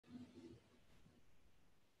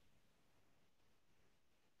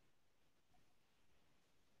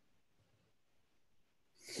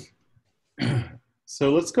So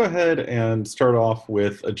let's go ahead and start off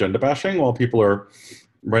with agenda bashing while people are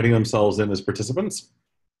writing themselves in as participants,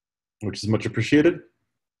 which is much appreciated.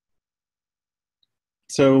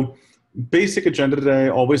 So basic agenda today,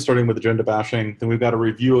 always starting with agenda bashing. Then we've got a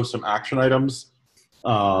review of some action items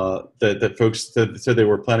that folks said they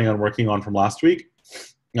were planning on working on from last week.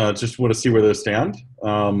 Just want to see where those stand.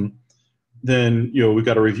 Then we've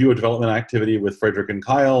got a review of development activity with Frederick and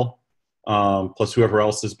Kyle, plus whoever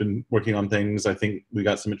else has been working on things. I think we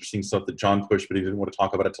got some interesting stuff that John pushed, but he didn't want to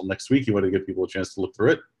talk about it till next week. He wanted to give people a chance to look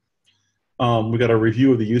through it. We got a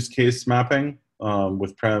review of the use case mapping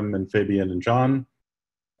with Prem and Fabian and John.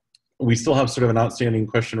 We still have sort of an outstanding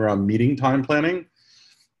question around meeting time planning.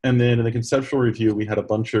 And then in the conceptual review, we had a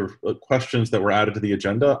bunch of questions that were added to the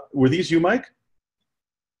agenda. Were these you, Mike?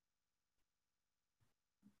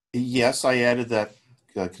 Yes, I added that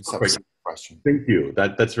conceptual question. Thank you.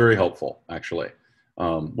 That's very helpful, actually.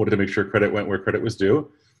 Wanted to make sure credit went where credit was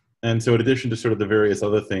due. And so in addition to sort of the various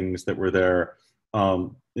other things that were there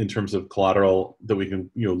in terms of collateral that we can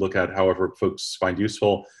look at however folks find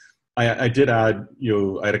useful, I did add,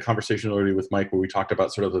 I had a conversation already with Mike where we talked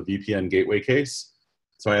about sort of a VPN gateway case.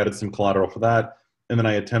 So I added some collateral for that. And then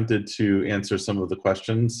I attempted to answer some of the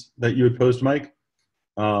questions that you had posed, Mike.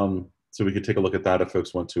 So we could take a look at that if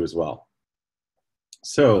folks want to as well.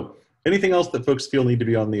 So anything else that folks feel need to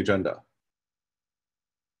be on the agenda?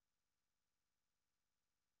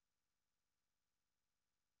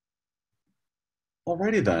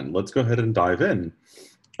 Alrighty then, let's go ahead and dive in.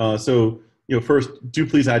 First, do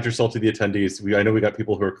please add yourself to the attendees. I know we got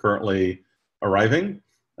people who are currently arriving,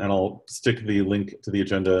 and I'll stick the link to the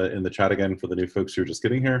agenda in the chat again for the new folks who are just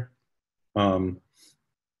getting here.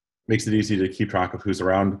 Makes it easy to keep track of who's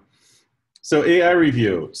around. So AI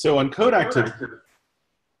review. So on code activity,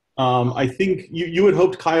 I think you had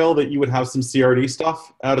hoped, Kyle, that you would have some CRD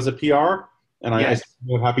stuff out as a PR, and yes.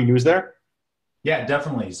 I have happy news there. Yeah,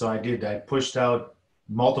 definitely. So I did. I pushed out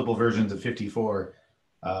multiple versions of 54,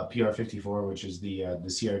 PR 54, which is the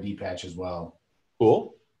CRD patch as well.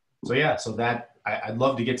 Cool. So yeah, so that I'd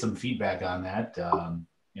love to get some feedback on that.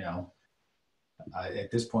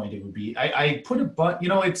 At this point, it would be I put a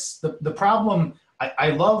it's the problem. I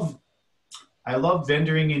love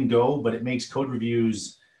vendoring in Go, but it makes code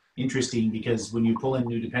reviews interesting because when you pull in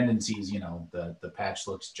new dependencies, the patch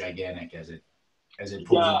looks gigantic as it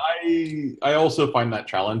pulls in. I also find that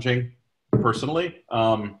challenging personally.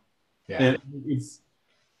 And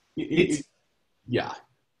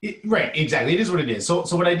right, exactly. It is what it is. So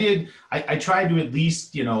what I did, I tried to at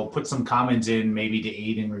least, put some comments in maybe to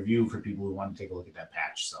aid in review for people who want to take a look at that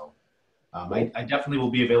patch. So I definitely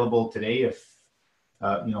will be available today if,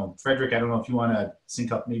 Frederick, I don't know if you want to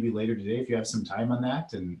sync up maybe later today if you have some time on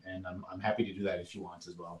that, and I'm happy to do that if you want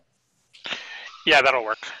as well. Yeah, that'll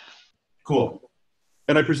work. Cool.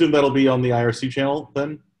 And I presume that'll be on the IRC channel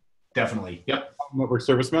then? Definitely. Yep. Network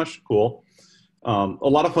Service Mesh. Cool. A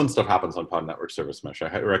lot of fun stuff happens on Pod Network Service Mesh.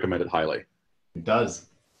 I recommend it highly. It does.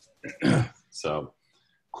 So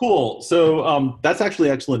cool. So that's actually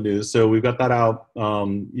excellent news. So we've got that out.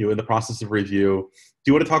 In the process of review. Do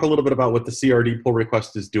you want to talk a little bit about what the CRD pull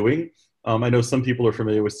request is doing? I know some people are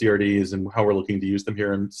familiar with CRDs and how we're looking to use them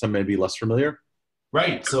here, and some may be less familiar.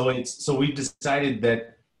 Right. So we've decided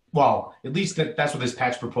that, well, at least that's what this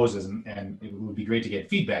patch proposes, and it would be great to get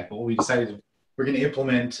feedback. But what we decided, we're going to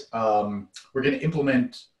implement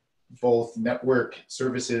both network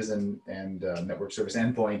services and network service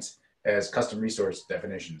endpoints as custom resource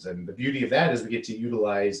definitions. And the beauty of that is we get to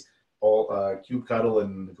utilize all kubectl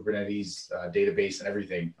and the Kubernetes database and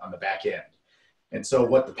everything on the back end. And so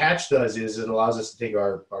what the patch does is it allows us to take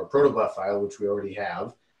our protobuf file, which we already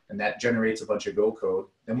have, and that generates a bunch of Go code.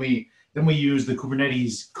 Then we use the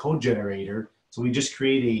Kubernetes code generator. So we just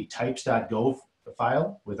create a types.go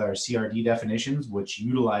file with our CRD definitions, which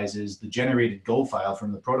utilizes the generated Go file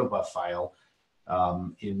from the protobuf file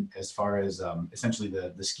in as far as essentially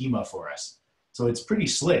the schema for us. So it's pretty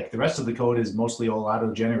slick. The rest of the code is mostly all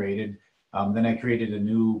auto-generated. Then I created a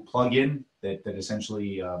new plugin that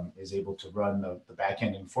essentially is able to run the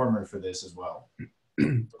backend informer for this as well.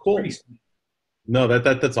 Cool. No,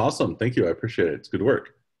 that's awesome. Thank you. I appreciate it. It's good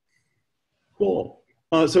work. Cool.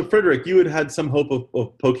 So Frederick, you had some hope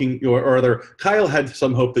of poking, or rather, Kyle had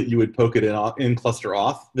some hope that you would poke it in cluster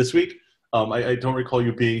auth this week. I don't recall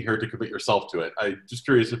you being here to commit yourself to it. I'm just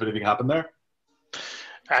curious if anything happened there.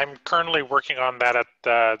 I'm currently working on that at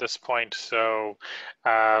this point. So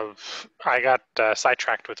I got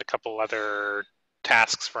sidetracked with a couple other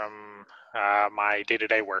tasks from my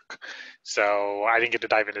day-to-day work. So I didn't get to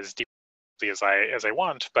dive in as deeply as I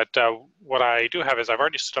want. But what I do have is I've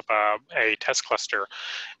already stood up a test cluster,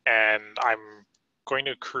 and I'm going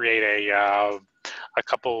to create a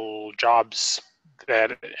couple jobs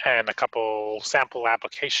and a couple sample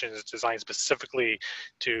applications designed specifically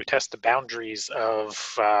to test the boundaries of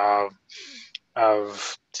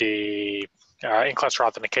the in-cluster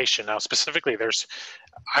authentication. Now, specifically,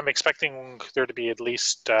 I'm expecting there to be at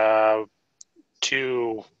least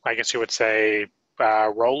two, I guess you would say,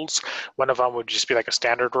 roles. One of them would just be like a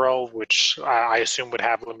standard role, which I assume would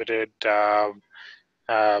have limited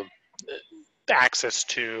access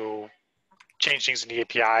to change things in the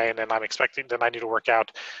API, and then I need to work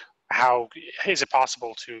out how is it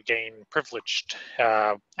possible to gain privileged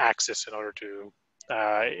access in order to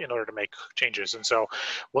make changes. And so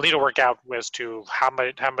we'll need to work out as to how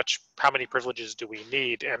many privileges do we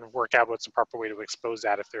need, and work out what's the proper way to expose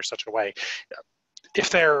that if there's such a way.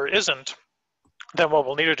 If there isn't, then what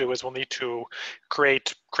we'll need to do is we'll need to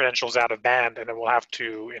create credentials out of band, and then we'll have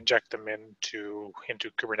to inject them into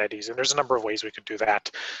Kubernetes. And there's a number of ways we could do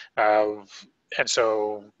that. And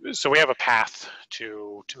so we have a path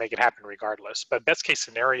to make it happen regardless. But best case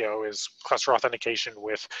scenario is cluster authentication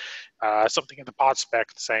with something in the pod spec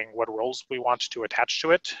saying what roles we want to attach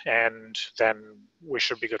to it, and then we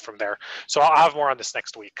should be good from there. So I'll have more on this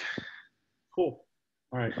next week. Cool.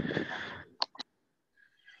 All right.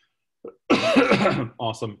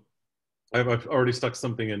 Awesome. I've already stuck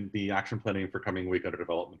something in the action planning for coming week under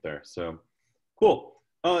development there. So cool.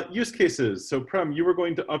 Use cases. So Prem, you were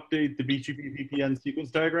going to update the BGP VPN sequence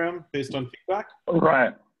diagram based on feedback?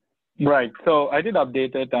 Right. So I did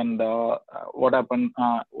update it, and what happened,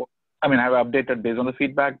 I have updated based on the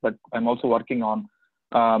feedback, but I'm also working on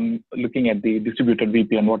looking at the distributed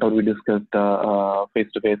VPN, whatever we discussed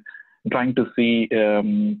face-to-face, trying to see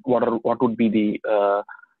what would be the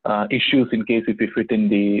issues in case if we fit in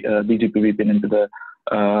the BGP VPN into the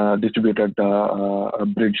distributed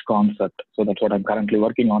bridge concept. So that's what I'm currently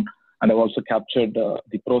working on. And I've also captured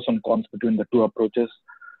the pros and cons between the two approaches.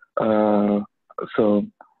 So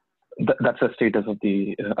that's the status of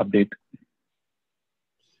the update.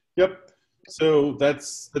 Yep. So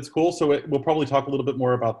that's cool. So we'll probably talk a little bit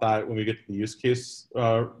more about that when we get to the use case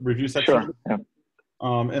review section. Sure. Yeah.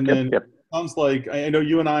 And then sounds like, I know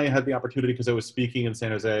you and I had the opportunity, because I was speaking in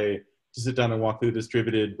San Jose, to sit down and walk through the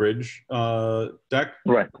distributed bridge deck.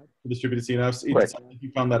 Right. Distributed CNFs. Right. If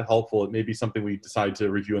you found that helpful, it may be something we decide to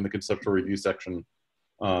review in the conceptual review section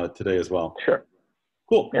today as well. Sure.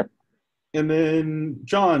 Cool. Yep. And then,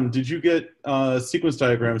 John, did you get sequence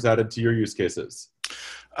diagrams added to your use cases?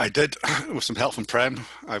 I did, with some help from Prem.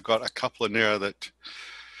 I've got a couple in there that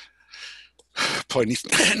probably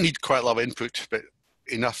need quite a lot of input, but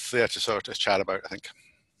enough there to sort of chat about, I think.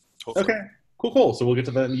 Hopefully. Okay, cool. So we'll get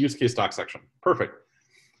to that in the use case doc section. Perfect.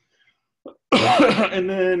 And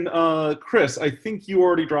then, Chris, I think you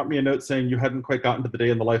already dropped me a note saying you hadn't quite gotten to the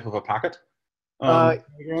day in the life of a packet.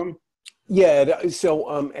 Yeah,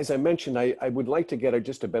 so as I mentioned, I would like to get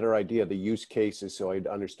just a better idea of the use cases so I'd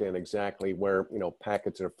understand exactly where,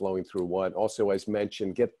 packets are flowing through what. Also, as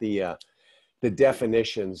mentioned, get the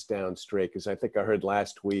definitions down straight, because I think I heard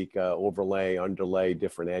last week overlay, underlay,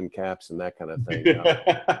 different end caps and that kind of thing.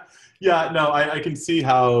 Yeah, no, I can see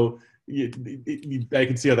how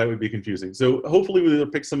that would be confusing. So hopefully we'll either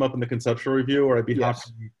pick some up in the conceptual review, or I'd be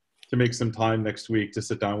happy to make some time next week to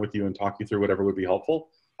sit down with you and talk you through whatever would be helpful.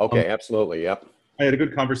 Okay, absolutely, yep. I had a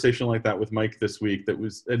good conversation like that with Mike this week that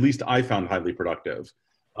was, at least I found, highly productive.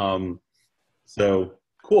 So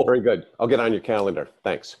cool. Very good. I'll get on your calendar.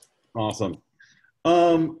 Thanks. Awesome.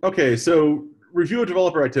 Okay, so review of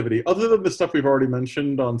developer activity. Other than the stuff we've already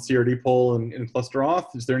mentioned on CRD poll and cluster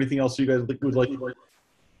auth, is there anything else you guys would like?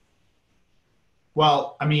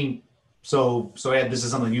 Well, so Ed, this is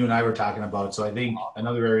something you and I were talking about. So I think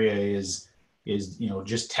another area is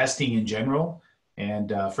just testing in general.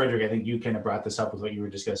 And Frederick, I think you kind of brought this up with what you were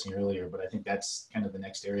discussing earlier, but I think that's kind of the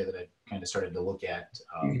next area that I kind of started to look at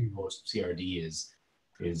post CRD is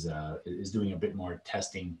doing a bit more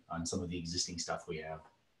testing on some of the existing stuff we have.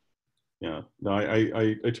 Yeah, no,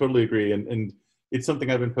 I totally agree, and it's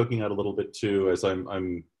something I've been poking out a little bit too, as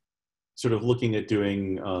I'm sort of looking at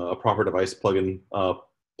doing a proper device plugin.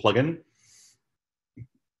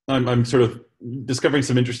 I'm sort of discovering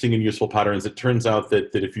some interesting and useful patterns. It turns out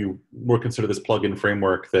that if you more consider this plugin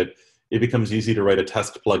framework, that it becomes easy to write a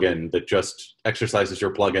test plugin that just exercises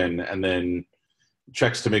your plugin and then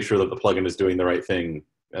checks to make sure that the plugin is doing the right thing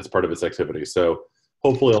as part of its activity. So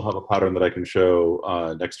hopefully I'll have a pattern that I can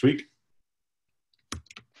show next week.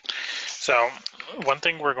 So one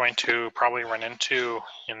thing we're going to probably run into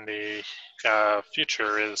in the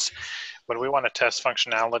future is when we want to test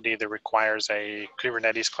functionality that requires a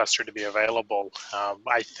Kubernetes cluster to be available,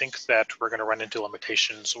 I think that we're going to run into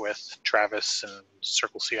limitations with Travis and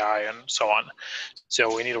Circle CI and so on.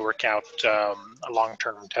 So we need to work out a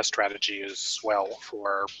long-term test strategy as well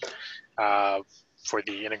for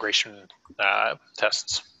the integration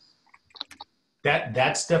tests.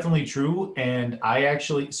 That's definitely true. And I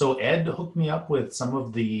actually, so Ed hooked me up with some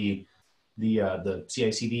of the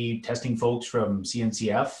CI/CD testing folks from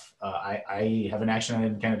CNCF. I have an action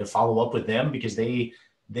item kind of to follow up with them because they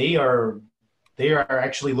are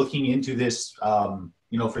actually looking into this,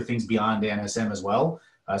 for things beyond NSM as well.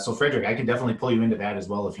 So Frederick, I can definitely pull you into that as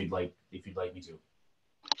well if you'd like me to.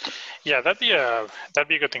 Yeah, that'd be a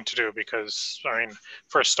good thing to do because, I mean,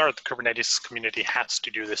 for a start, the Kubernetes community has to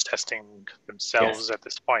do this testing themselves at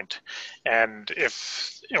this point. And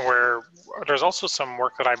there's also some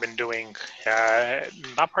work that I've been doing,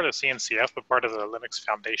 not part of CNCF, but part of the Linux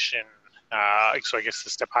Foundation, so I guess a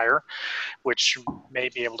step higher, which may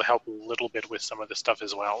be able to help a little bit with some of this stuff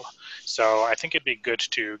as well. So I think it'd be good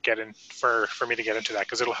to get in for me to get into that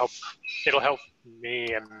because it'll help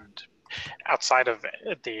me and outside of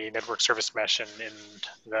the network service mesh and in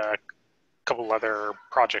the couple other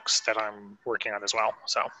projects that I'm working on as well.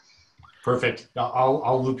 So perfect.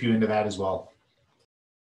 I'll loop you into that as well.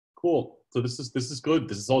 Cool. So this is good.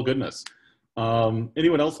 This is all goodness.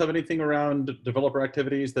 Anyone else have anything around developer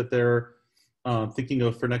activities that they're thinking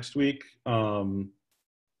of for next week, or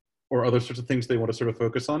other sorts of things they want to sort of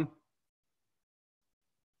focus on?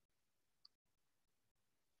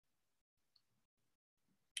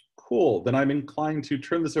 Cool. Then I'm inclined to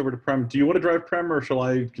turn this over to Prem. Do you want to drive Prem, or shall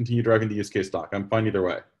I continue driving the use case doc? I'm fine either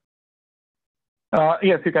way.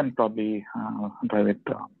 Yes, you can probably drive it.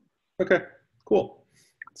 Okay, cool.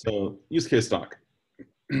 So use case doc.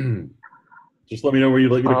 Just let me know where you'd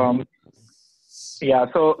like me to go. Yeah,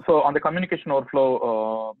 so on the communication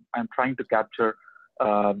overflow, I'm trying to capture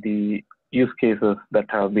the use cases that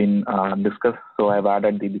have been discussed. So I've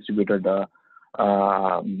added the distributed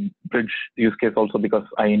bridge use case also because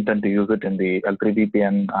I intend to use it in the L3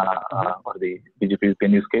 VPN or the BGP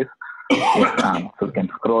VPN use case. So we can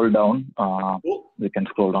scroll down. Cool. We can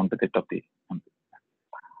scroll down to the top.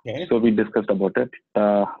 Okay. So we discussed about it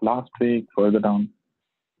last week. Further down.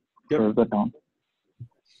 Yep. Further down.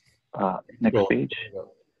 Next Cool. page.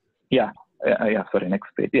 Yeah. Sorry. Next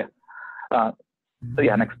page. Yeah.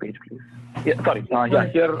 Next page, please. Yeah. Sorry.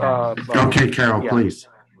 Here. Okay, Carol, yeah. please.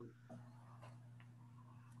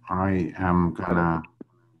 I am gonna.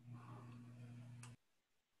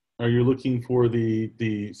 Are you looking for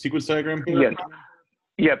the sequence diagram here?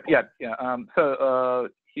 Yes. Yeah. So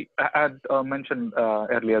I had mentioned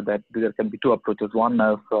earlier that there can be two approaches. One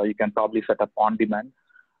is you can probably set up on demand.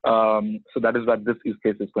 So that is where this use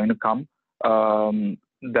case is going to come.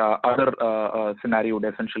 The other scenario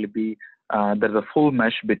would essentially be there's a full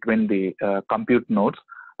mesh between the compute nodes.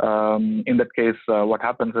 In that case, what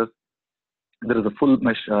happens is there is a full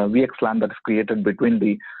mesh VXLAN that is created between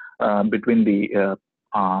the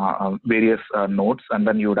various nodes, and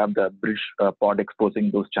then you would have the bridge pod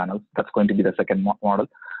exposing those channels. That's going to be the second model.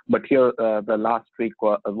 But here, the last week,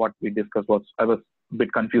 what we discussed was I was a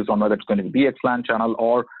bit confused on whether it's going to be VXLAN channel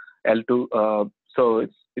or L2. So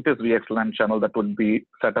it is VXLAN channel that would be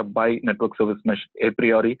set up by network service mesh a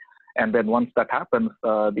priori. And then once that happens,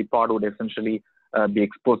 the pod would essentially be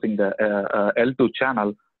exposing the L2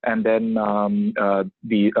 channel. And then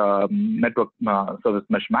the network service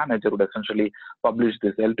mesh manager would essentially publish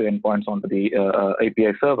this L2 endpoints onto the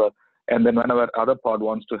API server. And then whenever other pod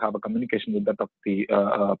wants to have a communication with that of the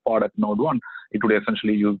pod at node 1, it would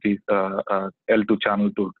essentially use the L2 channel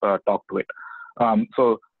to talk to it.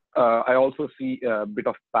 So I also see a bit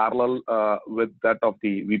of parallel with that of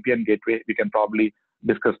the VPN gateway. We can probably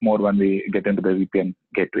discuss more when we get into the VPN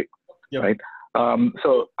gateway, Yep. right?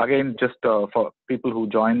 So again, just for people who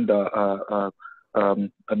joined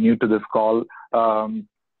new to this call,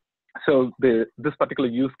 so this particular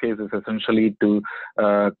use case is essentially to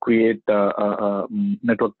create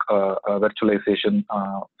network virtualization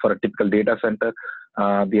for a typical data center.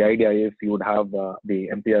 The idea is you would have the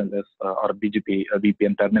MPLS or BGP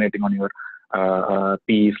VPN terminating on your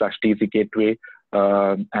PE/TC gateway,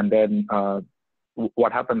 and then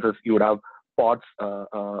what happens is you would have pods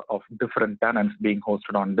of different tenants being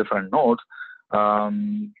hosted on different nodes.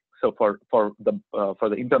 So for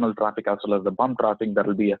the internal traffic as well as the bump traffic, there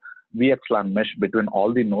will be a VXLAN mesh between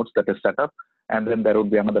all the nodes that is set up, and then there would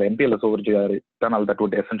be another MPLS over GR tunnel that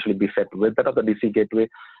would essentially be set with that of the DC gateway,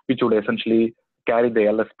 which would essentially carry the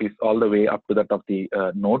LSPs all the way up to that of the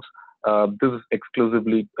nodes. This is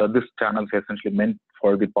exclusively this channel is essentially meant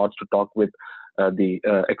for the pods to talk with the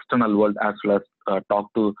external world as well as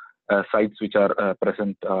talk to sites which are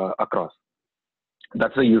present across.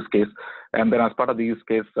 That's the use case. And then as part of the use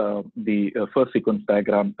case, the first sequence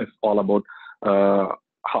diagram is all about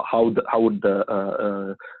how would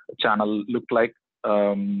the channel look like.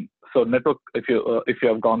 So network, if you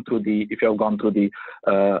have gone through the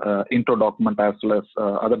intro document as well as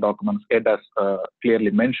other documents, Ed has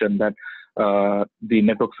clearly mentioned that the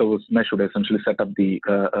network service mesh would essentially set up the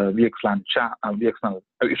VXLAN VXLAN.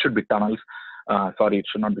 It should be tunnels. Sorry, it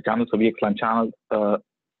should not be channels. So VXLAN channel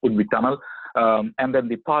would be tunnel. And then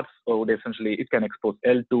the pods would essentially, it can expose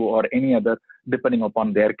L2 or any other depending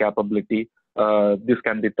upon their capability. This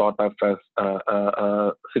can be thought of as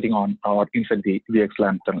sitting on or inside the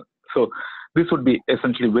VXLAN tunnel. So this would be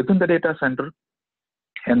essentially within the data center.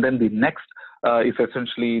 And then the next is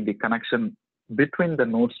essentially the connection between the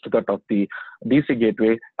nodes to that of the DC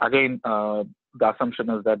gateway. Again, the assumption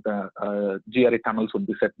is that the GRE tunnels would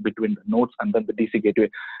be set between the nodes and then the DC gateway,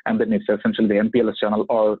 and then it's essentially the MPLS channel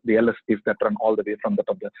or the LSPs that run all the way from the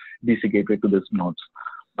top of the DC gateway to these nodes.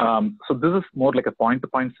 So this is more like a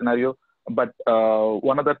point-to-point scenario, but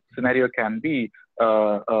one other scenario can be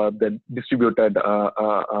the distributed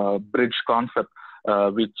bridge concept,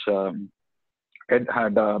 which Ed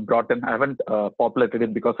had brought in. I haven't populated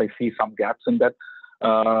it because I see some gaps in that.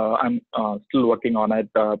 I'm still working on it,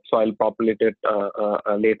 so I'll populate it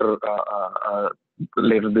later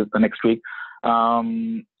the next week,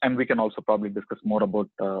 and we can also probably discuss more about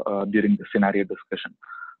during the scenario discussion.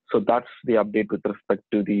 So that's the update with respect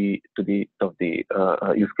to the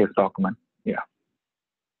use case document. Yeah.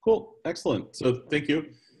 Cool, excellent. So thank you.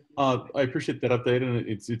 I appreciate that update, and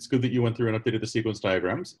it's good that you went through and updated the sequence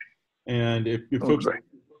diagrams. And if folks are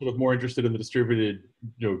sort of more interested in the distributed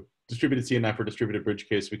CNF or distributed bridge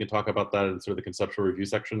case, we can talk about that in sort of the conceptual review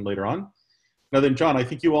section later on. Now then, John, I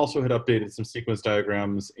think you also had updated some sequence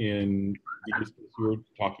diagrams in the use case you were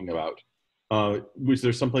talking about. Was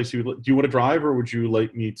there someplace do you want to drive, or would you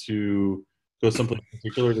like me to go someplace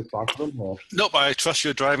particular to talk to them? Or? Nope, I trust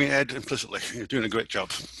your driving, Ed, implicitly. You're doing a great job.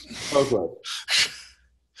 Oh, good.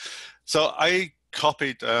 So I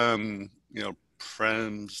copied,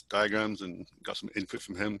 Prem's diagrams and got some input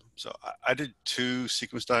from him. So I did 2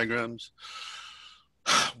 sequence diagrams.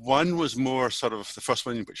 One was more sort of, the first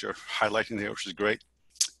one, which you're highlighting there, which is great,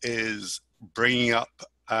 is bringing up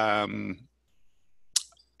a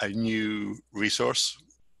new resource.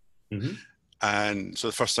 Mm-hmm. And so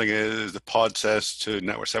the first thing is the pod says to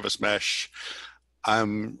network service mesh,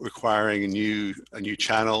 I'm requiring a new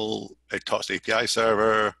channel. It talks to the API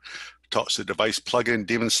server, talks to the device plugin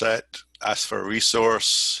daemon set, asks for a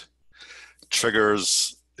resource,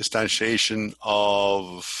 triggers instantiation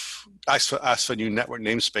of, asks for new network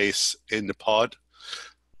namespace in the pod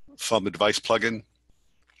from the device plugin,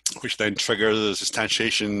 which then triggers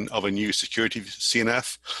instantiation of a new security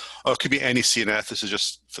CNF, or it could be any CNF. This is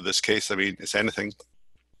just for this case. I mean, it's anything.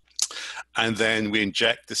 And then we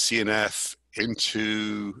inject the CNF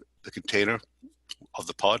into the container of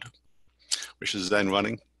the pod, which is then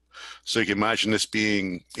running. So you can imagine this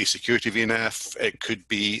being a security VNF. It could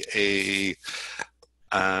be a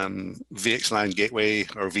VXLAN gateway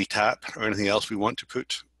or VTAP or anything else we want to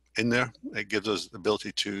put in there. It gives us the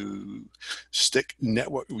ability to stick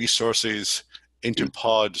network resources into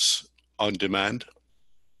pods on demand.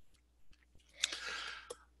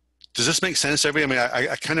 Does this make sense, everybody? I mean,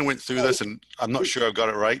 I kind of went through this, and I'm not sure I've got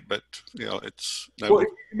it right, but it's. Well, it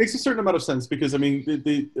makes a certain amount of sense because I mean,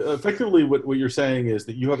 effectively, what you're saying is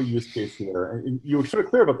that you have a use case here, and you were sort of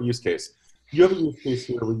clear about the use case. You have a use case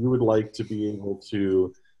here where you would like to be able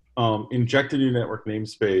to inject a new network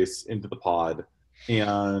namespace into the pod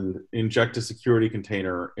and inject a security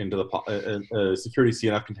container into the pod, a security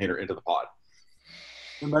CNF container into the pod.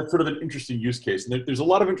 And that's sort of an interesting use case. And there's a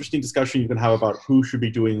lot of interesting discussion you can have about who should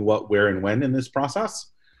be doing what, where, and when in this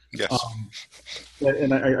process. Yes.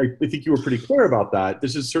 And I think you were pretty clear about that.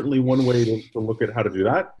 This is certainly one way to look at how to do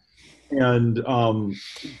that. And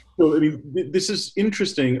so, I mean, this is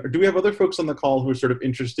interesting. Do we have other folks on the call who are sort of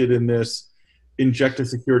interested in this inject a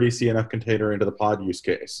security CNF container into the pod use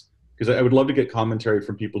case? Because I would love to get commentary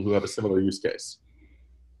from people who have a similar use case.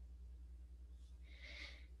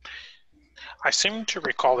 I seem to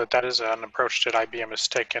recall that is an approach that IBM has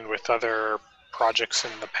taken with other projects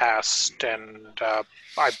in the past, and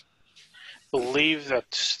I believe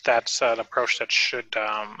that's an approach that should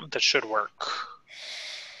work.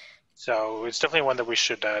 So it's definitely one that we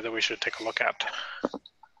should take a look at.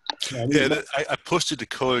 Yeah, I posted the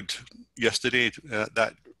code yesterday.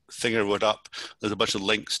 That thing I wrote up. There's a bunch of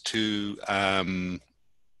links to a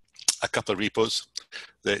couple of repos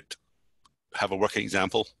that have a working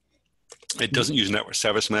example It doesn't use network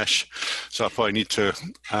service mesh, so I probably need to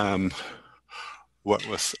work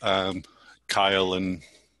with Kyle and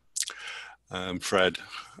Fred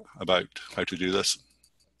about how to do this.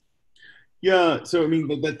 Yeah, so I mean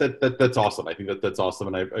that's awesome. I think that's awesome,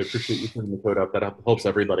 and I appreciate you sending the code out. That helps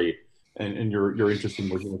everybody, and you're interested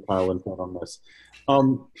in working with Kyle and Fred on this.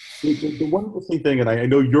 The one interesting thing, and I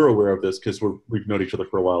know you're aware of this because we've known each other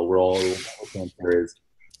for a while. We're all fans here. Is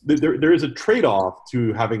there is a trade-off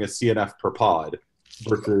to having a CNF per pod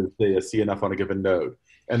versus say a CNF on a given node,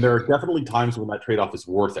 and there are definitely times when that trade-off is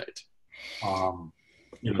worth it.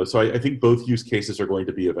 So I think both use cases are going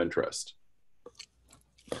to be of interest.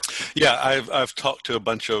 Yeah, I've talked to a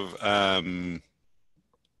bunch of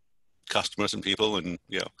customers and people, and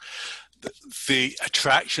the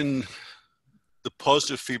attraction, the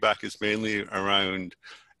positive feedback is mainly around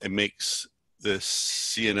it makes the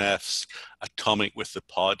CNFs atomic with the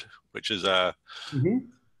pod, which is a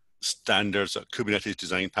standard Kubernetes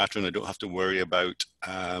design pattern. I don't have to worry about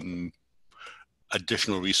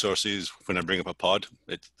additional resources when I bring up a pod.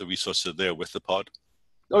 The resources are there with the pod.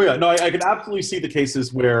 Oh yeah, no, I can absolutely see the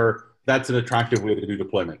cases where that's an attractive way to do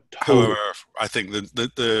deployment. Totally. However, I think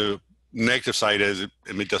the negative side is it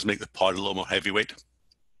does make the pod a little more heavyweight.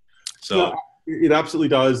 So no, it absolutely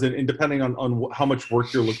does, and depending on how much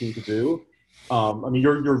work you're looking to do, I mean,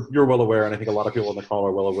 you're well aware, and I think a lot of people on the call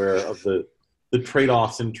are well aware of the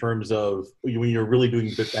trade-offs in terms of when you're really doing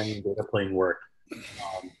bit banging data plane work.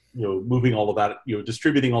 Moving all of that,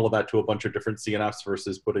 distributing all of that to a bunch of different CNFs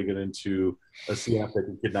versus putting it into a CNF that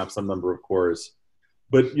can kidnap some number of cores.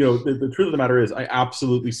 But the truth of the matter is, I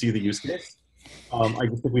absolutely see the use case. I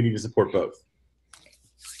just think we need to support both.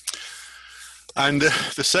 And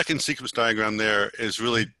the second sequence diagram there is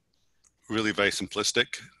really, really very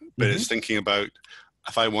simplistic, but it's thinking about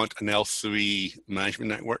if I want an L3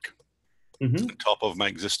 management network on top of my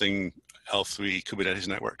existing L3 Kubernetes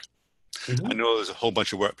network. I know there's a whole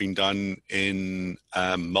bunch of work being done in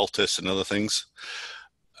Multis and other things,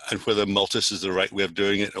 and whether Multis is the right way of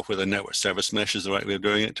doing it or whether network service mesh is the right way of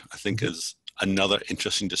doing it, I think is another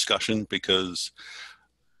interesting discussion, because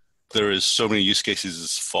there is so many use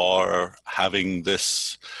cases for having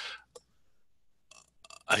this.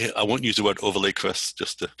 I won't use the word overlay, Chris,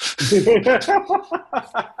 just to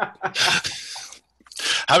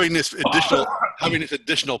having this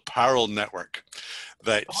additional parallel network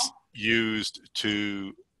that's used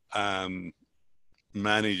to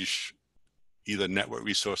manage either network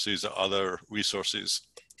resources or other resources.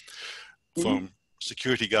 From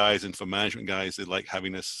security guys and for management guys, they like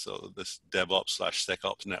having this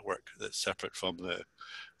DevOps/SecOps network that's separate from the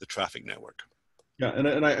traffic network. Yeah,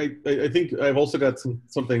 and I think I've also got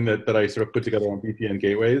something that I sort of put together on VPN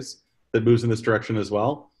gateways that moves in this direction as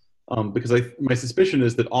well. Because my suspicion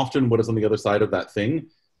is that often what is on the other side of that thing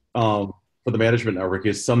for the management network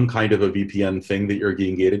is some kind of a VPN thing that you're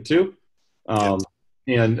being gated to.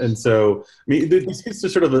 And so, I mean, this gets to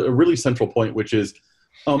sort of a really central point, which is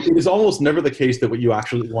it is almost never the case that what you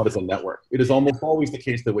actually want is a network. It is almost always the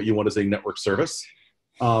case that what you want is a network service.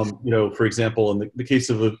 For example, in the case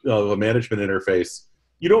of a management interface,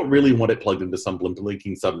 you don't really want it plugged into some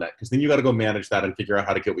linking subnet, because then you got to go manage that and figure out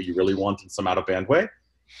how to get what you really want in some out of bandwidth.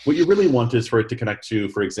 What you really want is for it to connect to,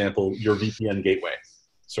 for example, your VPN gateway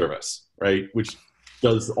service, right? Which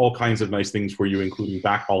does all kinds of nice things for you, including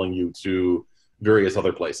backhauling you to various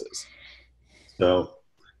other places. So,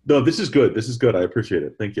 no, this is good. This is good. I appreciate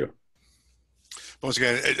it. Thank you. Once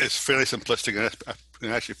again, it's fairly simplistic, and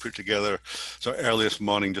I actually put together, so early this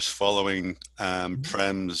morning, just following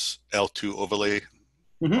Prem's L2 overlay,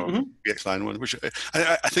 VXLAN one, which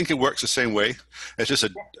I think it works the same way. It's just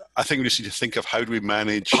I think we just need to think of how do we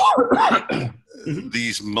manage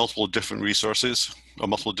these multiple different resources or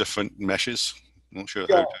multiple different meshes. I'm not sure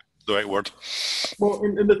how the right word. Well,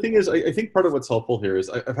 and the thing is, I think part of what's helpful here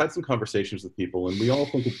is I've had some conversations with people, and we all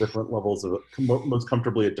think at different levels of most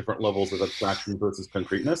comfortably at different levels of abstraction versus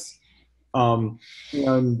concreteness. And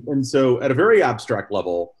so at a very abstract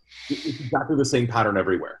level, it's exactly the same pattern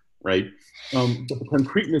everywhere, right? But the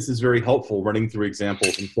concreteness is very helpful running through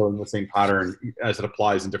examples and showing the same pattern as it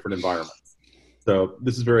applies in different environments. So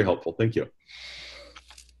this is very helpful. Thank you.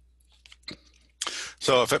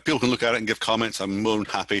 So if people can look at it and give comments, I'm more than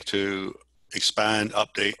happy to expand,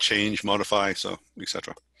 update, change, modify, so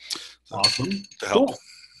etc. Awesome. To help. Cool.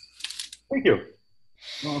 Thank you.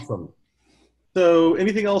 Awesome. So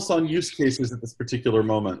anything else on use cases at this particular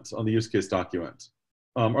moment on the use case document?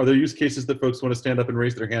 Are there use cases that folks want to stand up and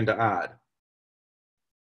raise their hand to add?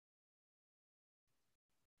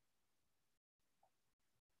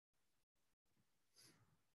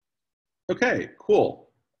 Okay, cool.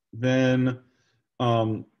 Then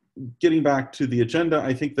getting back to the agenda,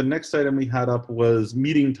 I think the next item we had up was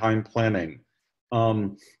meeting time planning.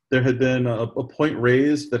 There had been a point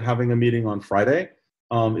raised that having a meeting on Friday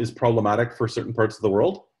is problematic for certain parts of the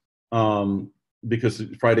world, because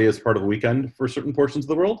Friday is part of the weekend for certain portions of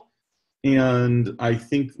the world. And I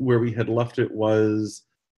think where we had left it was,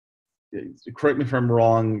 correct me if I'm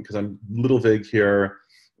wrong, because I'm a little vague here,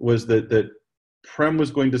 was that Prem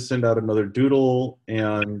was going to send out another doodle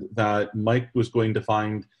and that Mike was going to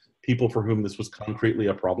find people for whom this was concretely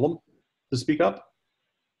a problem to speak up.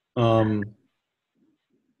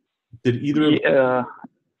 Did either?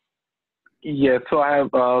 Yeah. So I have.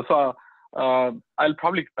 I'll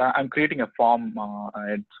probably. I'm creating a form.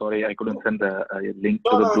 Sorry, I couldn't send a link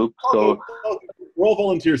to the group. So we're all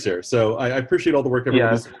volunteers here, so I appreciate all the work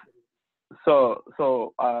everybody's. Yes. So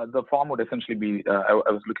the form would essentially be. I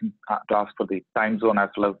was looking to ask for the time zone as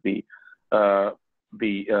well as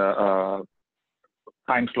the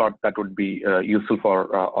time slot that would be useful for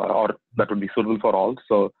or that would be suitable for all.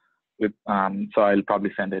 So so I'll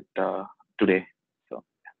probably send it today. So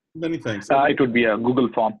many thanks. It would be a Google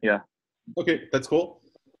form. Yeah. Okay, that's cool.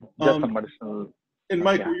 Just some additional. And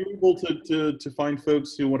Mike, were you able to find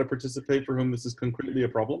folks who want to participate for whom this is concretely a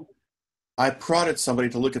problem? I prodded somebody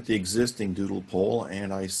to look at the existing doodle poll,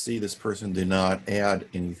 and I see this person did not add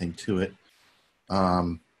anything to it.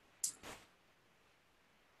 I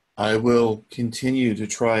will continue to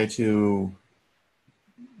try to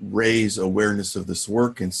raise awareness of this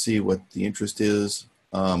work and see what the interest is.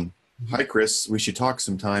 Hi, Chris. We should talk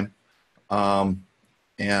sometime. And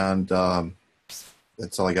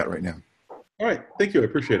that's all I got right now. All right. Thank you. I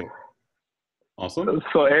appreciate it. Awesome.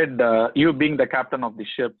 So Ed, you being the captain of the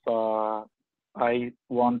ship, I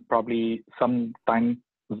want probably some time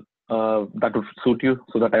that would suit you,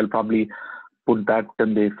 so that I'll probably put that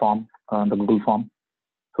in the form, the Google form.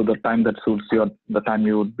 So the time that suits you, the time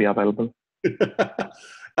you would be available.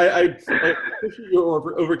 I appreciate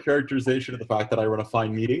your over-characterization of the fact that I run a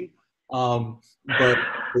fine meeting. But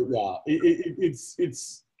yeah,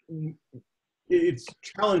 it's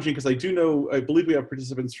challenging because I believe we have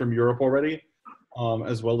participants from Europe already,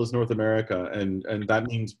 as well as North America, and that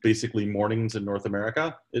means basically mornings in North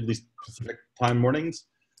America, at least Pacific time mornings.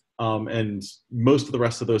 And most of the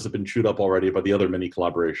rest of those have been chewed up already by the other many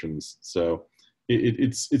collaborations. So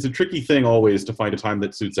it's a tricky thing always to find a time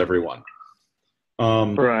that suits everyone.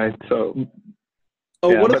 Right. So.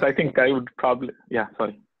 But I think I would probably. Yeah.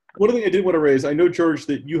 Sorry. One thing I did want to raise, I know, George,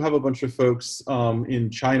 that you have a bunch of folks in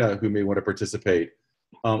China who may want to participate.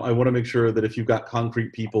 I want to make sure that if you've got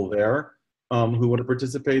concrete people there who want to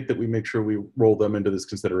participate, that we make sure we roll them into this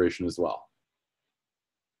consideration as well.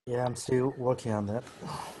 Yeah, I'm still working on that.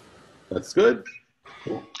 That's good.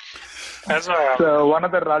 Cool. So one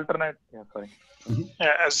other alternate. Yeah, sorry. Mm-hmm.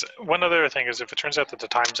 Yeah, as one other thing is, if it turns out that the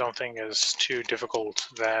time zone thing is too difficult,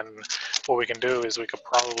 then what we can do is we could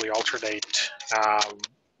probably alternate.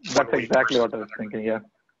 That's exactly what I was thinking. Yeah.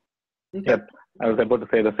 Okay. Yep. I was about to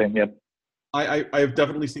say the same. Yep. I have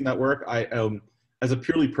definitely seen that work. As a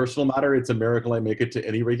purely personal matter, it's a miracle I make it to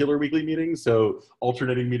any regular weekly meeting. So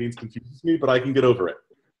alternating meetings confuses me, but I can get over it.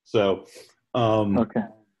 So. Okay.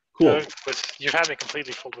 Cool. You've had me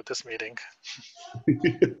completely fooled with this meeting.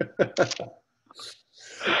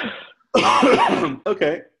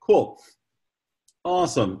 Okay, cool.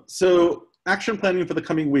 Awesome. So action planning for the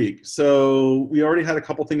coming week. So we already had a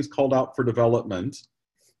couple things called out for development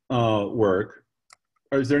work.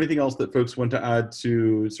 Is there anything else that folks want to add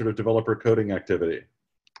to sort of developer coding activity?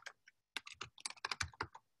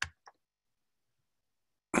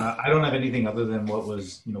 I don't have anything other than what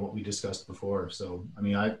was, what we discussed before. So, I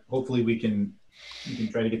mean, hopefully we can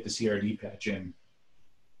try to get the CRD patch in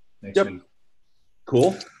next week.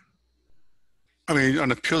 Cool. I mean,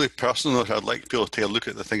 on a purely personal note, I'd like people to take a look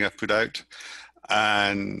at the thing I put out,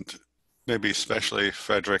 and maybe especially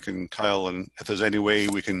Frederick and Kyle, and if there's any way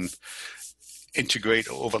we can integrate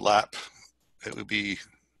or overlap, it would be.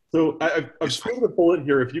 So I've put a bullet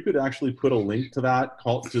here. If you could actually put a link to that,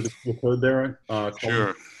 to the code there,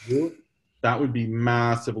 sure, that would be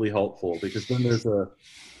massively helpful, because then there's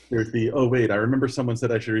the, oh wait, I remember someone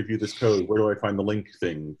said I should review this code. Where do I find the link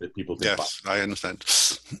thing that people can find? Yes, I understand.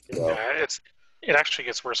 Yeah, it actually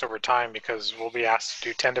gets worse over time, because we'll be asked to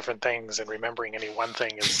do 10 different things, and remembering any one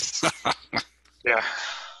thing is, yeah.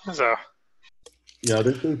 So. Yeah,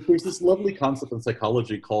 there's this lovely concept in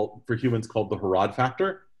psychology for humans called the Harad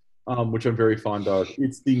factor, which I'm very fond of.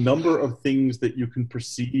 It's the number of things that you can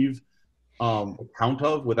perceive a count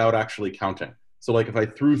of without actually counting. So like if I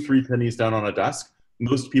threw 3 pennies down on a desk,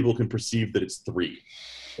 most people can perceive that it's 3.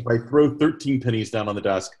 If I throw 13 pennies down on the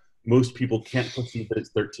desk, most people can't perceive that it's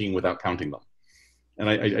 13 without counting them. And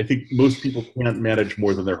I think most people can't manage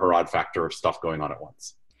more than their Harad factor of stuff going on at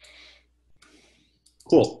once.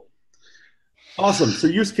 Cool. Awesome. So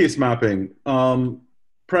use case mapping.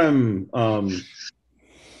 Prem, John,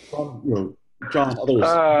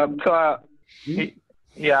 others.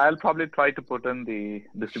 Yeah, I'll probably try to put in the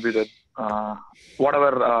distributed,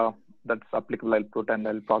 whatever that's applicable, I'll put, and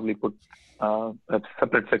I'll probably put a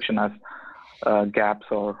separate section as gaps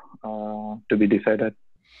or to be decided.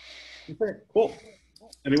 Okay, cool.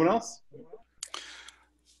 Anyone else?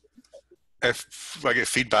 If I get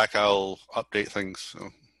feedback, I'll update things. So.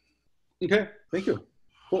 Okay, thank you.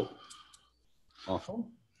 Cool. Awesome.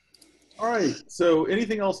 All right, so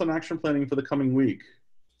anything else on action planning for the coming week?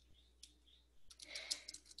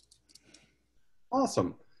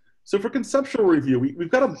 Awesome. So for conceptual review,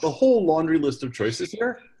 we've got a whole laundry list of choices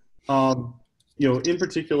here. In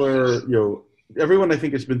particular, everyone I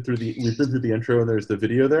think has been through we've been through the intro and there's the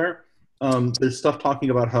video there. There's stuff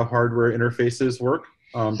talking about how hardware interfaces work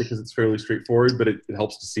because it's fairly straightforward, but it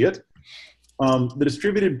helps to see it. The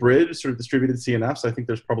distributed bridge, sort of distributed CNFs, I think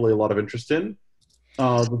there's probably a lot of interest in.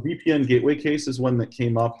 The VPN gateway case is one that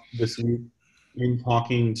came up this week in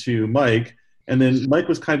talking to Mike. And then Mike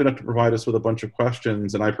was kind enough to provide us with a bunch of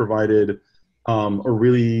questions, and I provided I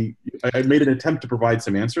made an attempt to provide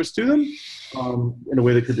some answers to them in a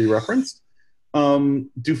way that could be referenced.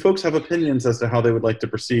 Do folks have opinions as to how they would like to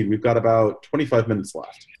proceed? We've got about 25 minutes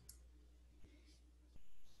left.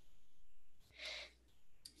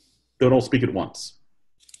 Don't all speak at once.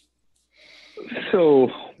 So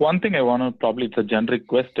one thing I want to probably, it's a generic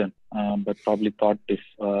question, but probably thought if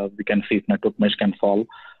we can see if network mesh can solve.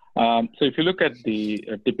 So if you look at the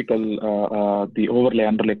typical, the overlay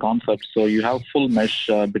underlay concept, so you have full mesh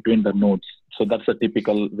between the nodes. So that's a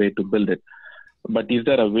typical way to build it. But is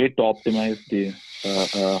there a way to optimize the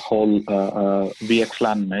whole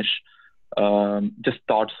VXLAN mesh? Just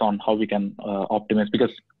thoughts on how we can optimize,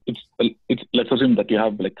 because it's let's assume that you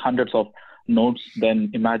have like hundreds of nodes, then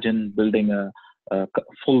imagine building a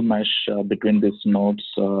full mesh between these nodes.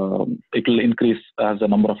 It will increase as the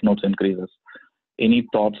number of nodes increases. Any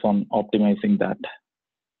thoughts on optimizing that?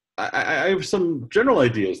 I have some general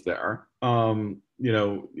ideas there. I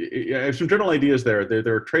have some general ideas there.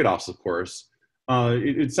 There are trade-offs, of course.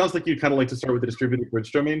 It sounds like you'd kind of like to start with the distributed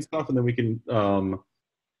bridge domain stuff, and then we can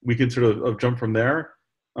sort of jump from there.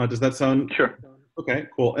 Does that sound? Sure. Okay,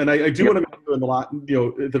 cool. And I do want to make sure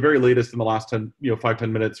at the very latest in the last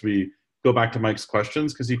 5-10 minutes, we go back to Mike's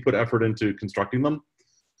questions because he put effort into constructing them.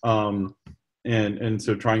 And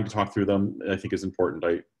so trying to talk through them, I think, is important.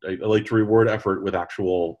 I like to reward effort with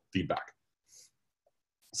actual feedback.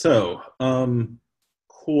 So,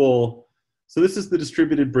 cool. So this is the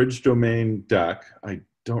distributed bridge domain deck. I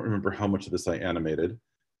don't remember how much of this I animated.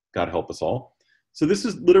 God help us all. So this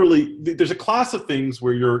is literally, there's a class of things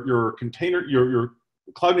where your container, your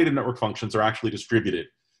cloud native network functions are actually distributed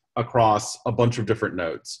across a bunch of different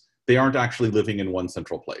nodes. They aren't actually living in one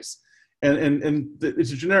central place. And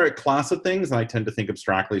it's a generic class of things, and I tend to think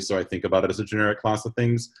abstractly, so I think about it as a generic class of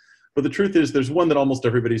things. But the truth is there's one that almost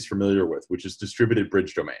everybody's familiar with, which is distributed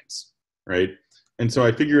bridge domains, right? And so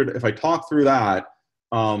I figured if I talk through that,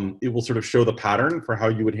 it will sort of show the pattern for how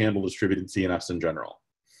you would handle distributed CNFs in general.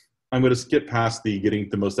 I'm going to skip past the getting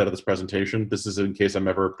the most out of this presentation. This is in case I'm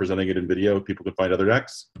ever presenting it in video. People can find other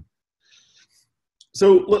decks.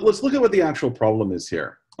 So let's look at what the actual problem is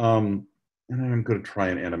here. And I'm going to try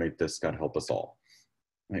and animate this. God help us all.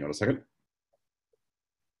 Hang on a second.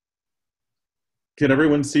 Can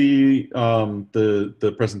everyone see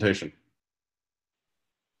the presentation?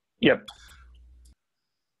 Yep.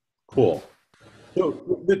 Cool.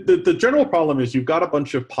 So the general problem is you've got a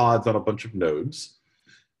bunch of pods on a bunch of nodes.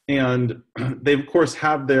 And they, of course,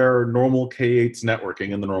 have their normal K8s networking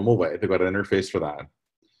in the normal way. They've got an interface for that.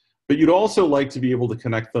 But you'd also like to be able to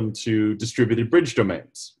connect them to distributed bridge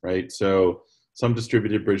domains, right? So some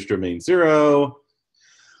distributed bridge domain 0,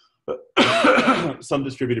 some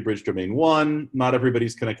distributed bridge domain 1. Not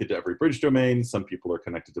everybody's connected to every bridge domain. Some people are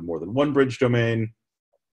connected to more than one bridge domain.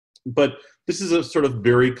 But this is a sort of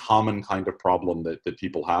very common kind of problem that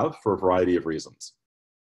people have for a variety of reasons.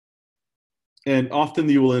 And often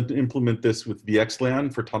you will implement this with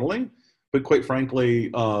VXLAN for tunneling, but quite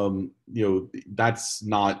frankly, that's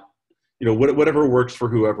not, whatever works for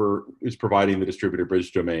whoever is providing the distributed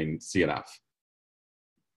bridge domain CNF.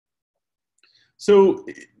 So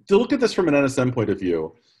to look at this from an NSM point of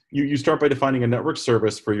view, you start by defining a network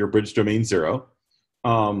service for your bridge domain 0,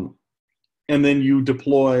 and then you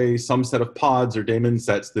deploy some set of pods or daemon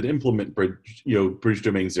sets that implement bridge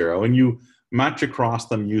domain 0, and you match across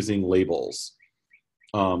them using labels,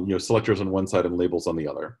 selectors on one side and labels on the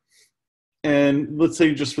other. And let's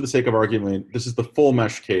say, just for the sake of argument, this is the full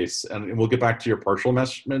mesh case, and we'll get back to your partial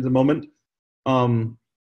mesh in a moment.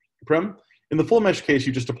 Prem, in the full mesh case,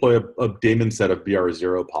 you just deploy a daemon set of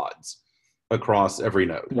BR0 pods across every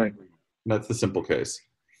node. Right. That's the simple case.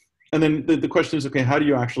 And then the question is, okay, how do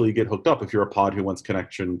you actually get hooked up if you're a pod who wants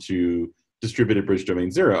connection to distributed bridge domain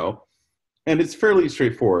 0? And it's fairly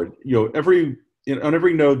straightforward. On every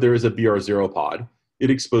node, there is a BR0 pod. It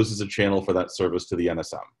exposes a channel for that service to the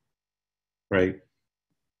NSM, right?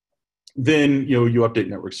 Then you update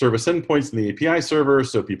network service endpoints in the API server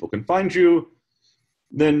so people can find you.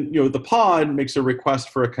 Then the pod makes a request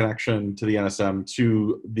for a connection to the NSM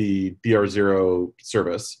to the BR0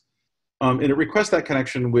 service. And it requests that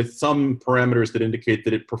connection with some parameters that indicate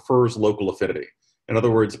that it prefers local affinity. In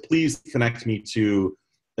other words, please connect me to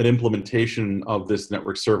an implementation of this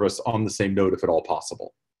network service on the same node if at all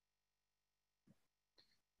possible.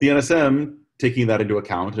 The NSM, taking that into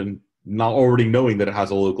account and not already knowing that it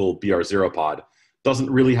has a local BR0 pod, doesn't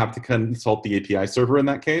really have to consult the API server in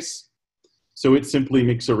that case. So it simply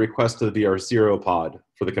makes a request to the BR0 pod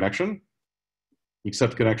for the connection. You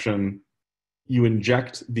accept connection. You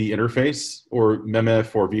inject the interface or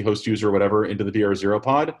memif or vhost user or whatever into the BR0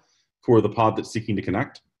 pod for the pod that's seeking to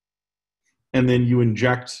connect. And then you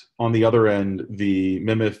inject on the other end the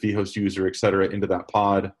memif, vhost user, et cetera, into that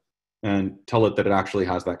pod and tell it that it actually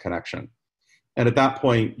has that connection. And at that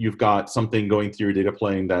point, you've got something going through your data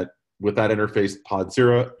plane that with that interface pod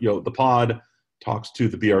 0, the pod talks to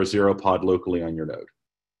the BR0 pod locally on your node.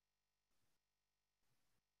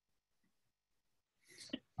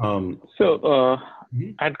 I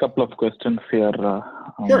had a couple of questions here.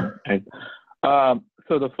 Sure. Ed.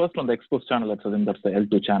 So the first one, the exposed channel, let's assume that's the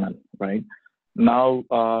L2 channel, right? Now,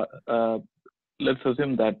 let's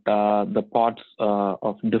assume that the pods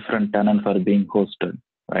of different tenants are being hosted,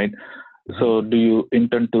 right? So do you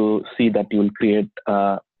intend to see that you will create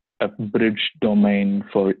a bridge domain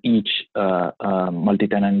for each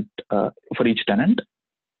multi-tenant, for each tenant?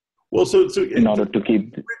 Well, so in order to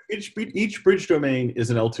keep each bridge domain is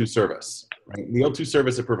an L2 service, right? The L2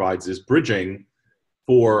 service it provides is bridging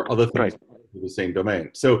for other things in the same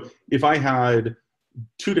domain. So if I had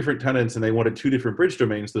two different tenants and they wanted two different bridge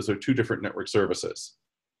domains, those are two different network services.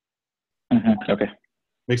 Okay.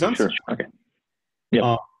 Make sense? Sure. Okay.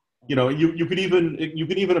 Yeah. You could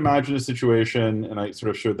even imagine a situation, and I sort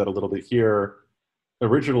of showed that a little bit here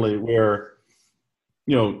originally, where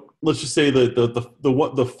let's just say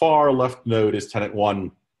the far left node is tenant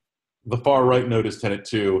 1, the far right node is tenant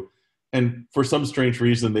 2, and for some strange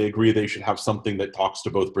reason they agree they should have something that talks to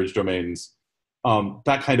both bridge domains.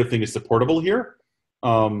 That kind of thing is supportable here.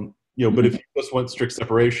 But if you just want strict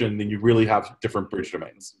separation, then you really have different bridge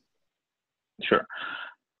domains. Sure.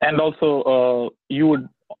 And also, you would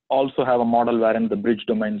also have a model wherein the bridge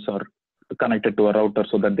domains are connected to a router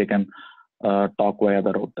so that they can talk via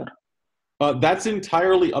the router. That's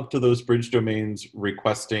entirely up to those bridge domains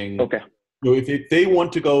requesting. Okay. If they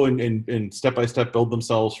want to go and step-by-step build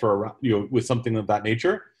themselves for with something of that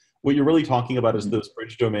nature, what you're really talking about is those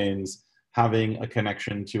bridge domains having a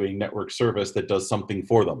connection to a network service that does something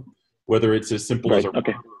for them, whether it's as simple as a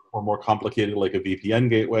router or more complicated like a VPN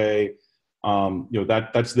gateway.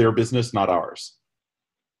 That's their business, not ours.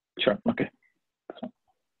 Sure. Okay.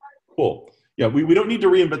 Cool. Yeah, we don't need to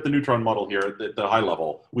reinvent the neutron model here at the high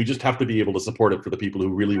level. We just have to be able to support it for the people who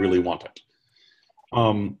really, really want it.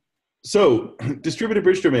 So distributed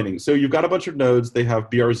bridge domaining. So you've got a bunch of nodes. They have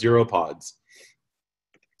BR0 pods.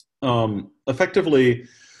 Effectively,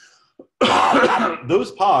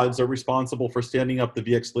 those pods are responsible for standing up the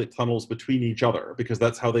VXLANE tunnels between each other because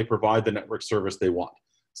that's how they provide the network service they want.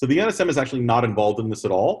 So the NSM is actually not involved in this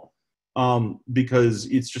at all because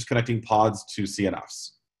it's just connecting pods to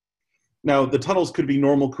CNFs. Now, the tunnels could be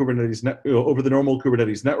normal Kubernetes over the normal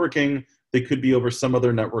Kubernetes networking. They could be over some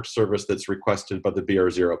other network service that's requested by the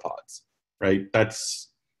BR0 pods, right?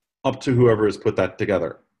 That's up to whoever has put that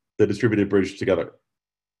together, the distributed bridge together.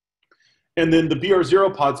 And then the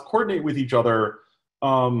BR0 pods coordinate with each other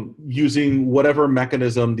using whatever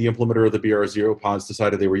mechanism the implementer of the BR0 pods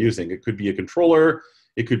decided they were using. It could be a controller.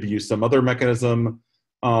 It could be some other mechanism.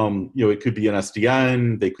 It could be an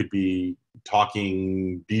SDN. They could be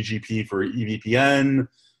talking BGP for EVPN.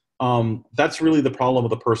 That's really the problem of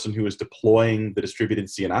the person who is deploying the distributed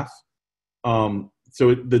CNF.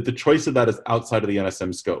 So the choice of that is outside of the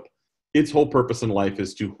NSM scope. Its whole purpose in life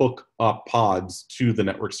is to hook up pods to the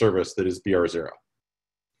network service that is BR0.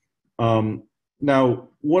 Now,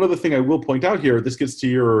 one other thing I will point out here, this gets to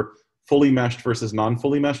your fully meshed versus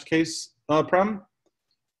non-fully meshed case, Prem.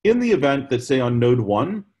 In the event that, say, on node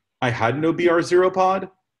 1, I had no BR0 pod,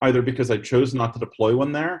 either because I chose not to deploy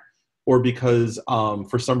one there, or because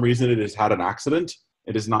for some reason it has had an accident,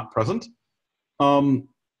 it is not present, and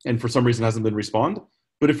for some reason hasn't been respawned.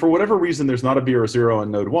 But if for whatever reason there's not a BR0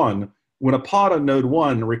 on node 1, when a pod on node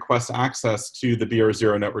 1 requests access to the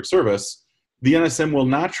BR0 network service, the NSM will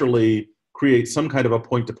naturally create some kind of a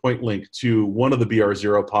point-to-point link to one of the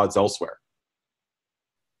BR0 pods elsewhere.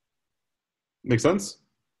 Make sense?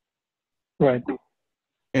 Right.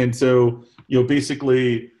 And so,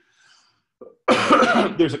 basically,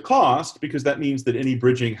 there's a cost because that means that any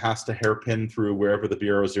bridging has to hairpin through wherever the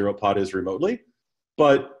BR0 pod is remotely.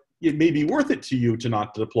 But it may be worth it to you to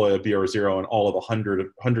not deploy a BR0 on all of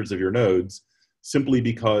hundreds of your nodes, simply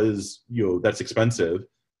because that's expensive,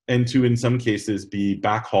 and to in some cases be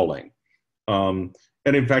backhauling. And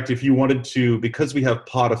in fact, if you wanted to, because we have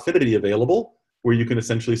pod affinity available, where you can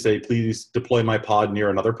essentially say, please deploy my pod near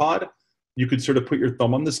another pod, you could sort of put your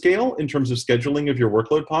thumb on the scale in terms of scheduling of your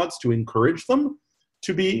workload pods to encourage them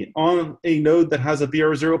to be on a node that has a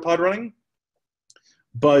BR0 pod running.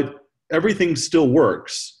 But everything still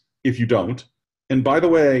works if you don't. And by the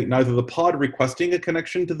way, neither the pod requesting a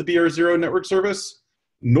connection to the BR0 network service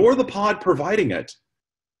nor the pod providing it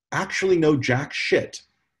actually know jack shit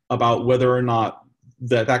about whether or not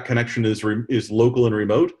that connection is local and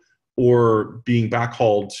remote or being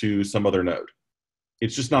backhauled to some other node.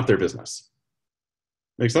 It's just not their business.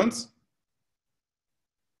 Make sense?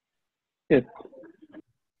 Yes.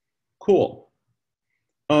 Cool.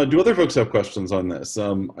 Do other folks have questions on this?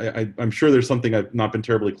 I'm sure there's something I've not been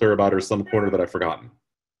terribly clear about or some corner that I've forgotten.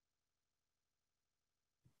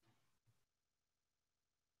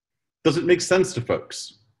 Does it make sense to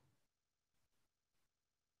folks?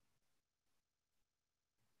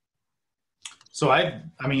 So I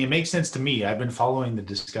mean, it makes sense to me. I've been following the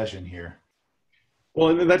discussion here.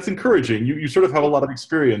 Well, and that's encouraging. You sort of have a lot of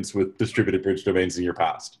experience with distributed bridge domains in your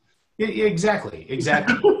past. Yeah, exactly.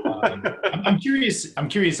 I'm curious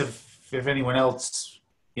if anyone else,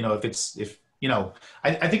 I think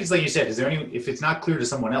it's like you said. Is there if it's not clear to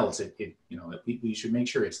someone else, we should make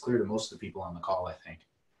sure it's clear to most of the people on the call, I think.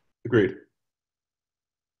 Agreed.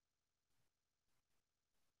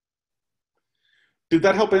 Did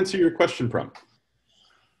that help answer your question, Prem?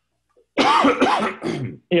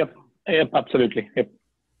 Yep, absolutely. Yep.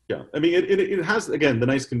 Yeah, I mean, it has, again, the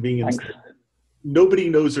nice convenience that nobody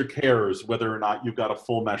knows or cares whether or not you've got a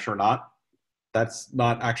full mesh or not. That's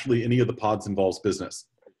not actually any of the pods involves business.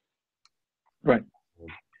 Right.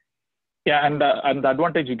 Yeah, and the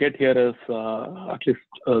advantage you get here is, at least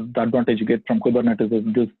the advantage you get from Kubernetes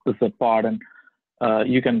is this is a pod, and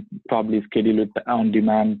you can probably schedule it on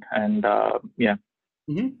demand, and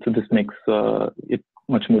so this makes it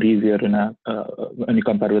much more easier when you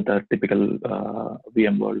compare with a typical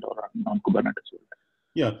VM world or non-Kubernetes world.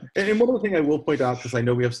 Yeah, and one other thing I will point out, because I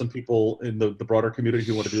know we have some people in the broader community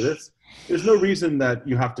who want to do this, there's no reason that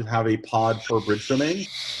you have to have a pod per bridge domain.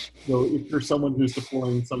 So if you're someone who's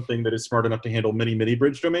deploying something that is smart enough to handle many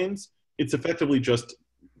bridge domains, it's effectively just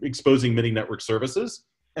exposing many network services,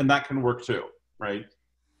 and that can work too, right?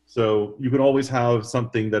 So you can always have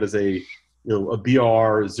something that is a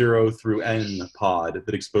BR 0 through N pod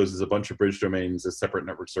that exposes a bunch of bridge domains as separate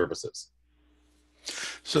network services.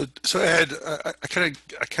 So Ed, I kind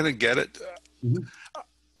of get it. Mm-hmm.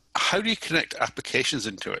 How do you connect applications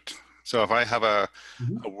into it? So if I have a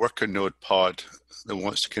worker node pod that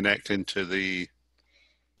wants to connect into the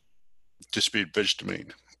distributed bridge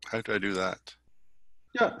domain, how do I do that?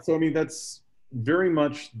 Yeah, so I mean, that's very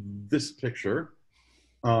much this picture.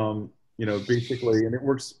 Basically, and it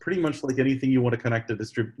works pretty much like anything you want to connect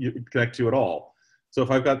to at all. So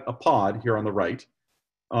if I've got a pod here on the right,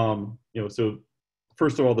 so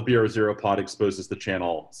first of all, the BR0 pod exposes the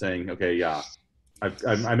channel saying, okay, yeah,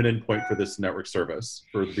 I'm an endpoint for this network service,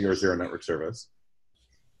 for the BR0 network service.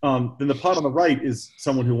 Then the pod on the right is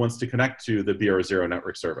someone who wants to connect to the BR0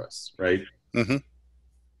 network service, right? Mm-hmm.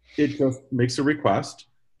 It just makes a request.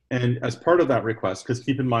 And as part of that request, because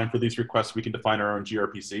keep in mind for these requests, we can define our own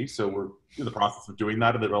gRPC. So we're in the process of doing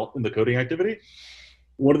that in the coding activity.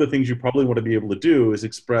 One of the things you probably want to be able to do is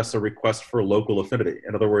express a request for local affinity.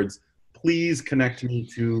 In other words, please connect me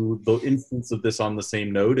to the instance of this on the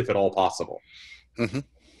same node, if at all possible. Mm-hmm.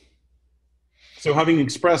 So having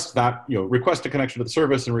expressed that, request a connection to the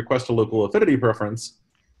service and request a local affinity preference,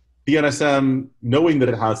 the NSM, knowing that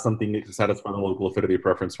it has something it can satisfy the local affinity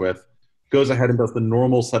preference with, goes ahead and does the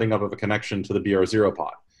normal setting up of a connection to the BR0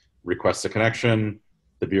 pod. Requests a connection,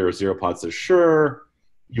 the BR0 pod says sure,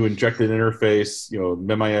 you inject an interface,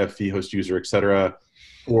 memif, vhost user, etc.,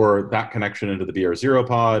 for that connection into the BR0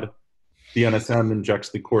 pod. The NSM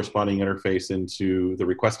injects the corresponding interface into the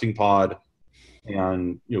requesting pod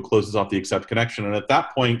and closes off the accept connection. And at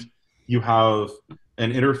that point, you have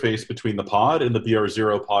an interface between the pod and the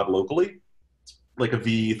BR0 pod locally, like a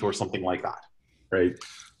VETH or something like that, right?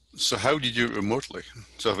 So how do you do it remotely?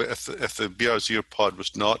 So if the BR0 pod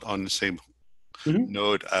was not on the same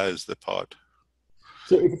node as the pod?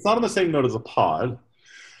 So if it's not on the same node as a pod,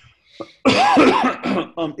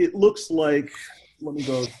 it looks like, let me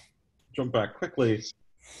go jump back quickly,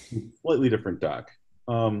 slightly different deck.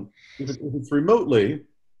 If it's remotely,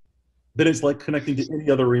 then it's like connecting to any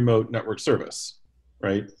other remote network service,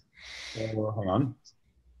 right? Hang on.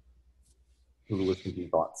 Google is thinking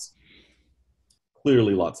thoughts.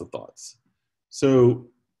 Clearly lots of thoughts. So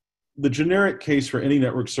the generic case for any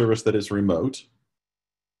network service that is remote,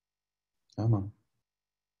 come on,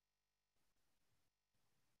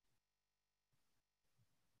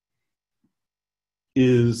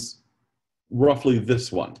 is roughly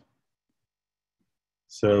this one.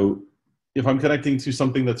 So if I'm connecting to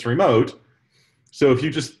something that's remote, so if you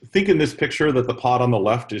just think in this picture that the pod on the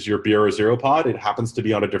left is your BR0 pod, it happens to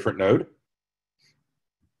be on a different node.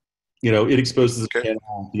 You know, it exposes a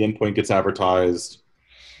channel, the endpoint gets advertised,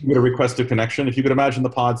 you get a request to connection. If you could imagine the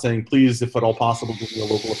pod saying, please, if at all possible, give me a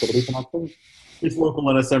local affinity connection. If local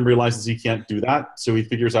NSM realizes he can't do that, so he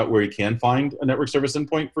figures out where he can find a network service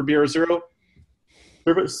endpoint for BR0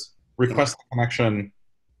 service, request the connection,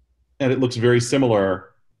 and it looks very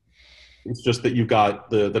similar. It's just that you've got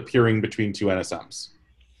the peering between two NSMs.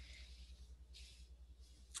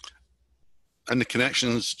 And the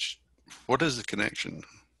connections, what is the connection?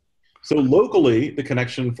 So locally, the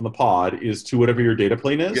connection from the pod is to whatever your data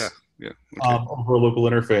plane is. Okay. Over a local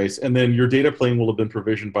interface. And then your data plane will have been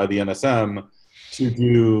provisioned by the NSM to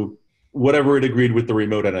do whatever it agreed with the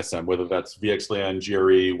remote NSM, whether that's VXLAN,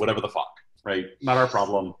 GRE, whatever the fuck, right? Not our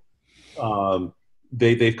problem.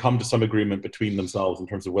 They've come to some agreement between themselves in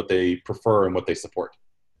terms of what they prefer and what they support.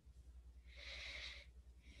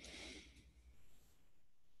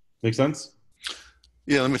 Make sense?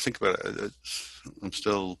 Yeah, let me think about it. I'm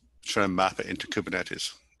still trying to map it into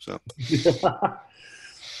Kubernetes. So.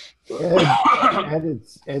 And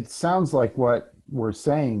it sounds like what we're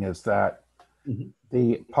saying is that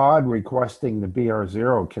the pod requesting the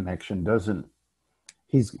BR0 connection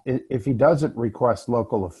if he doesn't request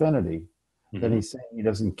local affinity, then he's saying he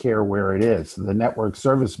doesn't care where it is. The network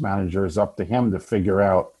service manager is up to him to figure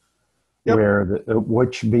out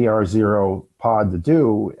which BR0 pod to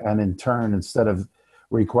do, and in turn, instead of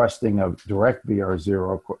requesting a direct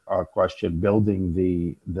BR0 question, building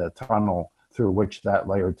the tunnel through which that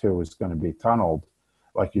layer 2 is going to be tunneled,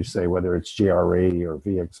 like you say, whether it's GRE or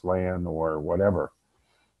VXLAN or whatever.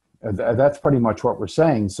 That's pretty much what we're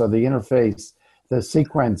saying. So the interface, the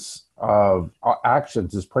sequence of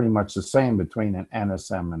actions is pretty much the same between an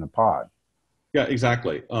NSM and a pod. Yeah,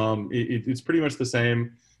 exactly. It's pretty much the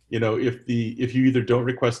same. You know, if you either don't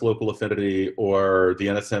request local affinity or the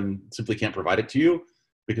NSM simply can't provide it to you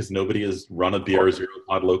because nobody has run a BR0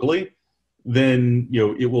 pod locally, then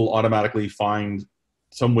it will automatically find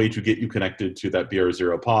some way to get you connected to that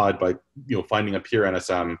BR0 pod by finding a peer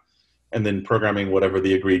NSM and then programming whatever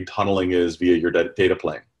the agreed tunneling is via your data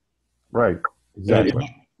plane. Right.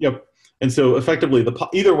 Exactly. Yep. And so effectively,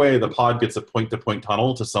 either way, the pod gets a point-to-point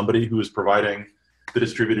tunnel to somebody who is providing the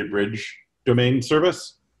distributed bridge domain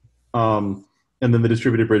service. And then the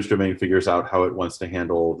distributed bridge domain figures out how it wants to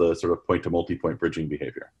handle the sort of point-to-multi-point bridging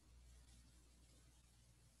behavior.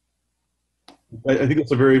 I think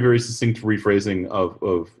it's a very, very succinct rephrasing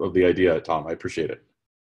of the idea, Tom. I appreciate it.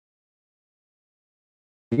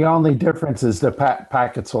 The only difference is the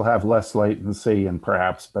packets will have less latency and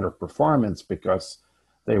perhaps better performance because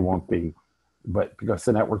they won't be, but because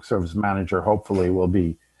the network service manager hopefully will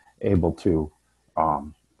be able to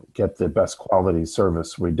get the best quality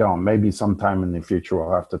service. We don't. Maybe sometime in the future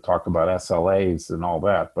we'll have to talk about SLAs and all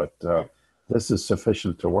that, but this is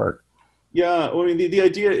sufficient to work. Yeah, I mean, the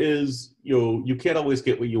idea is, you can't always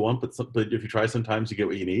get what you want, but if you try sometimes, you get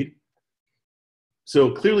what you need.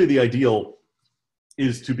 So clearly the ideal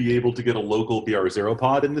is to be able to get a local BR0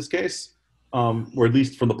 pod in this case, or at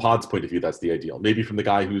least from the pod's point of view, that's the ideal. Maybe from the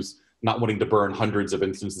guy who's not wanting to burn hundreds of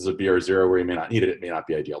instances of BR0 where he may not need it, it may not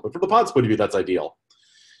be ideal. But from the pod's point of view, that's ideal.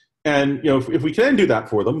 And if we can do that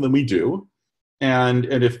for them, then we do. And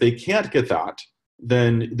if they can't get that,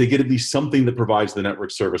 then they get at least something that provides the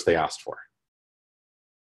network service they asked for.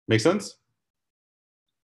 Make sense?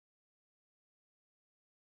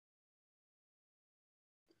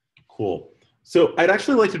 Cool. So I'd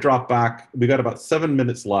actually like to drop back. We got about 7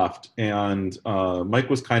 minutes left, and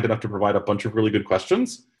Mike was kind enough to provide a bunch of really good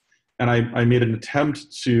questions, and I made an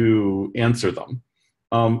attempt to answer them.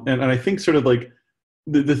 And I think sort of like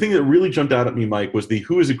the thing that really jumped out at me, Mike, was the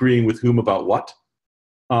who is agreeing with whom about what.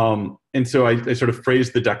 And so I sort of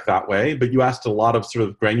phrased the deck that way, but you asked a lot of sort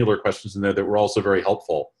of granular questions in there that were also very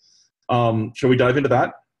helpful. Shall we dive into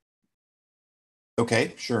that?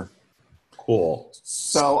 Okay, sure. Cool.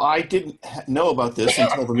 So I didn't know about this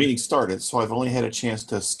until the meeting started, so I've only had a chance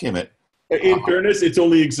to skim it. In fairness, it's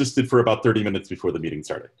only existed for about 30 minutes before the meeting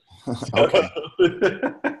started. Okay.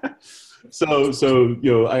 So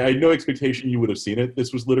I had no expectation you would have seen it.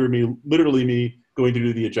 This was literally me going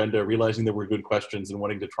through the agenda, realizing there were good questions and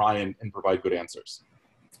wanting to try and provide good answers.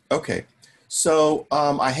 Okay. So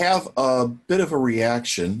I have a bit of a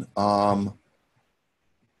reaction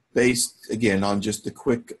based, again, on just the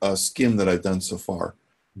quick skim that I've done so far.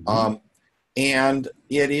 Mm-hmm. And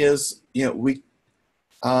it is,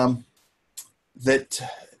 that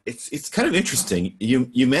it's kind of interesting.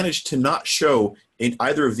 You managed to not show in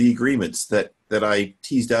either of the agreements that I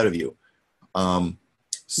teased out of you.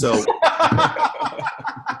 So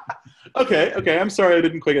okay. I'm sorry I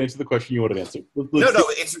didn't quite answer the question you would have answered. No,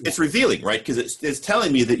 it's revealing, right? Because it's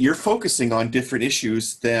telling me that you're focusing on different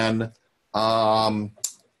issues than I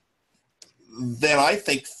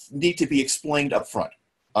think need to be explained up front.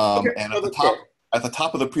 And at the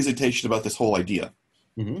top of the presentation about this whole idea.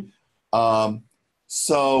 Mm-hmm.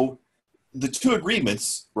 So the two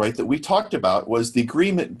agreements, right, that we talked about was the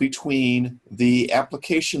agreement between the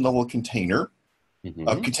application level container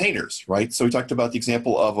of containers, right? So we talked about the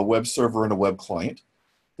example of a web server and a web client.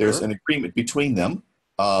 There's an agreement between them,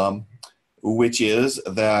 which is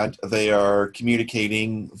that they are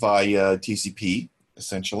communicating via TCP,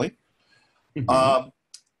 essentially.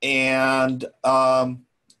 And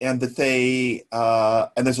that they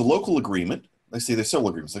and there's a local agreement. Let's see, there's several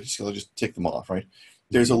agreements. I'll just take them off, right?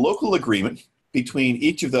 There's a local agreement between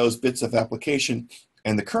each of those bits of application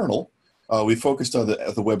and the kernel. We focused on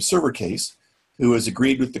the web server case, who has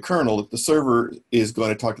agreed with the kernel that the server is going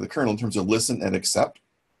to talk to the kernel in terms of listen and accept.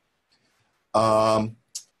 And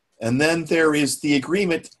then there is the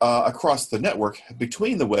agreement across the network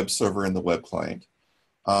between the web server and the web client,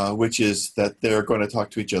 which is that they're going to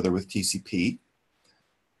talk to each other with TCP.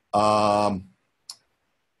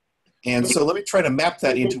 And so let me try to map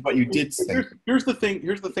that into what you did say. Here's the thing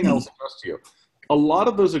I'll suggest to you. A lot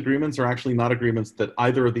of those agreements are actually not agreements that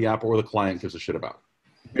either the app or the client gives a shit about.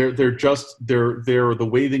 They're the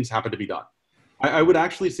way things happen to be done. I would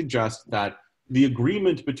actually suggest that the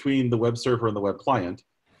agreement between the web server and the web client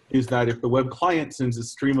is that if the web client sends a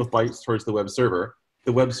stream of bytes towards the web server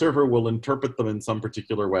will interpret them in some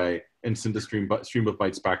particular way and send a stream of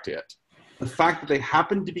bytes back to it. The fact that they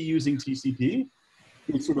happen to be using TCP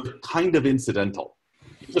is sort of kind of incidental.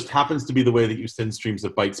 It just happens to be the way that you send streams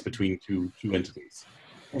of bytes between two entities.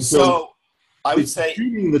 And so I would say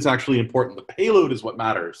that's actually important. The payload is what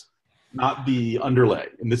matters, not the underlay.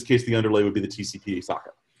 In this case, the underlay would be the TCP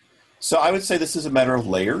socket. So I would say this is a matter of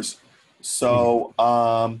layers. So,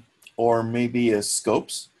 or maybe as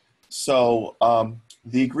scopes. So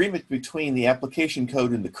the agreement between the application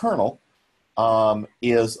code and the kernel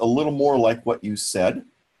is a little more like what you said.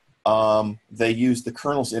 They use the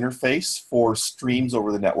kernel's interface for streams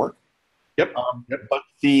over the network. Yep. But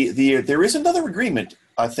there is another agreement,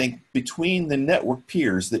 I think, between the network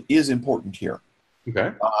peers that is important here.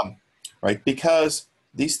 Okay. Right, because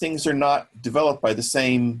these things are not developed by the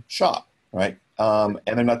same shop, right? And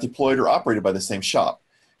they're not deployed or operated by the same shop.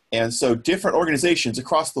 And so different organizations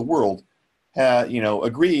across the world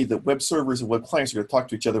agree that web servers and web clients are going to talk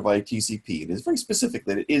to each other via TCP. It is very specific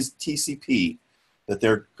that it is TCP that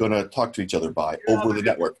they're going to talk to each other by over the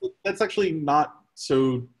network. That's actually not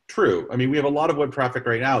so true. I mean, we have a lot of web traffic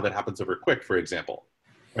right now that happens over QUIC, for example.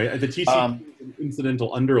 Right? The TCP is an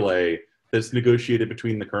incidental underlay that's negotiated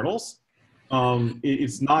between the kernels.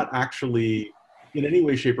 It's not actually in any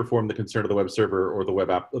way, shape, or form the concern of the web server or the web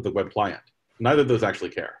app, or the web client. Neither of those actually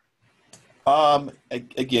care.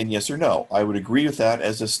 Again, yes or no. I would agree with that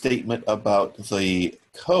as a statement about the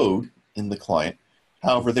code in the client.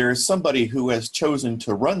 However, there is somebody who has chosen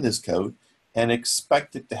to run this code and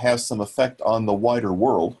expect it to have some effect on the wider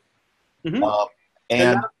world. And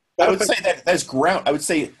I would say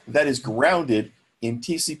that is grounded in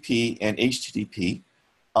TCP and HTTP.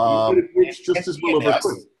 But it works just as well over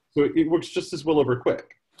QUIC. So it works just as well over QUIC.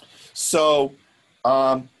 So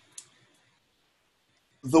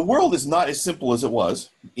the world is not as simple as it was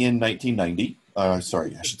in 1990.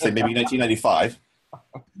 Sorry, I should say maybe 1995.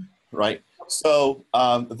 Right. So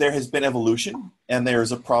there has been evolution, and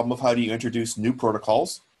there's a problem of how do you introduce new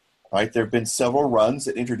protocols. Right. There have been several runs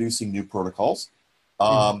at introducing new protocols.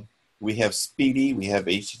 We have SPDY, we have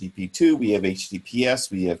HTTP2, we have HTTPS,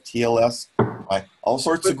 we have TLS, right? All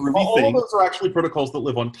sorts of groovy things. All of those are actually protocols that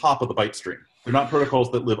live on top of the byte stream. They're not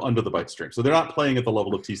protocols that live under the byte stream. So they're not playing at the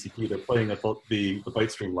level of TCP. They're playing at the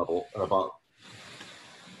byte stream level above.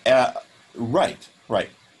 Right.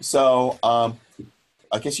 So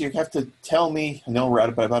I guess you have to tell me. I know we're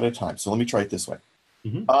about out of time, so let me try it this way.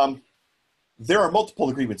 There are multiple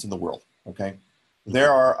agreements in the world. Okay,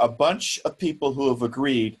 there are a bunch of people who have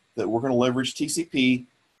agreed that we're going to leverage TCP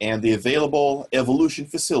and the available evolution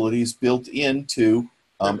facilities built into.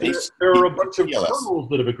 There are a bunch of kernels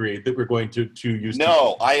that have agreed that we're going to use.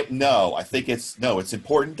 I think it's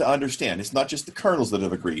important to understand. It's not just the kernels that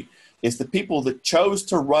have agreed. It's the people that chose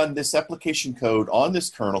to run this application code on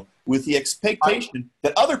this kernel with the expectation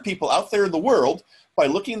that other people out there in the world, by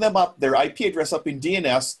looking them up, their IP address up in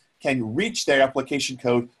DNS, can reach their application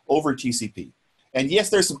code over TCP. And yes,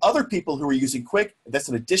 there's some other people who are using QUIC. That's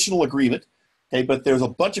an additional agreement. Okay, but there's a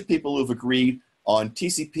bunch of people who have agreed on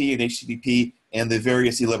TCP and HTTP and the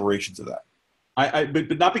various elaborations of that.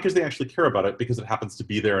 But not because they actually care about it, because it happens to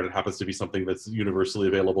be there and it happens to be something that's universally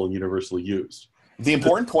available and universally used. The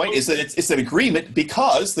important point is that it's an agreement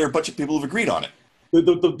because there are a bunch of people who've agreed on it.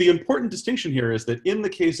 The important distinction here is that in the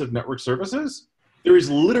case of network services, there is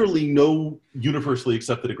literally no universally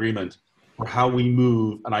accepted agreement for how we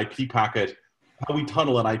move an IP packet, how we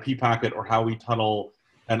tunnel an IP packet, or how we tunnel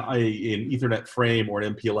an Ethernet frame or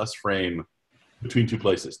an MPLS frame between two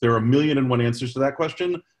places. There are 1,000,001 answers to that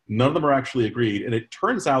question. None of them are actually agreed. And it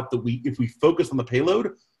turns out that if we focus on the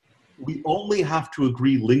payload, we only have to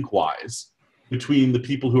agree link-wise between the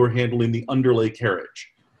people who are handling the underlay carriage.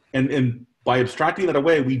 And by abstracting that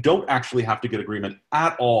away, we don't actually have to get agreement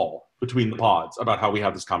at all between the pods about how we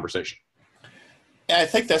have this conversation. And I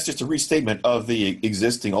think that's just a restatement of the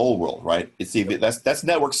existing old world, right? That's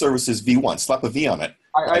network services V1. Slap a V on it.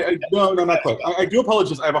 No, not quite. I do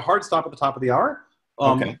apologize. I have a hard stop at the top of the hour.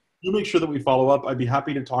 Okay. You make sure that we follow up. I'd be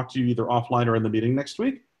happy to talk to you either offline or in the meeting next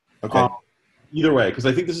week. Okay. Either way, because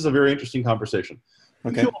I think this is a very interesting conversation.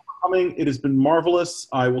 Okay. Thank you all for coming. It has been marvelous.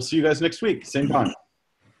 I will see you guys next week, same time.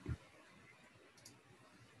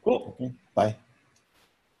 Cool. Okay. Bye.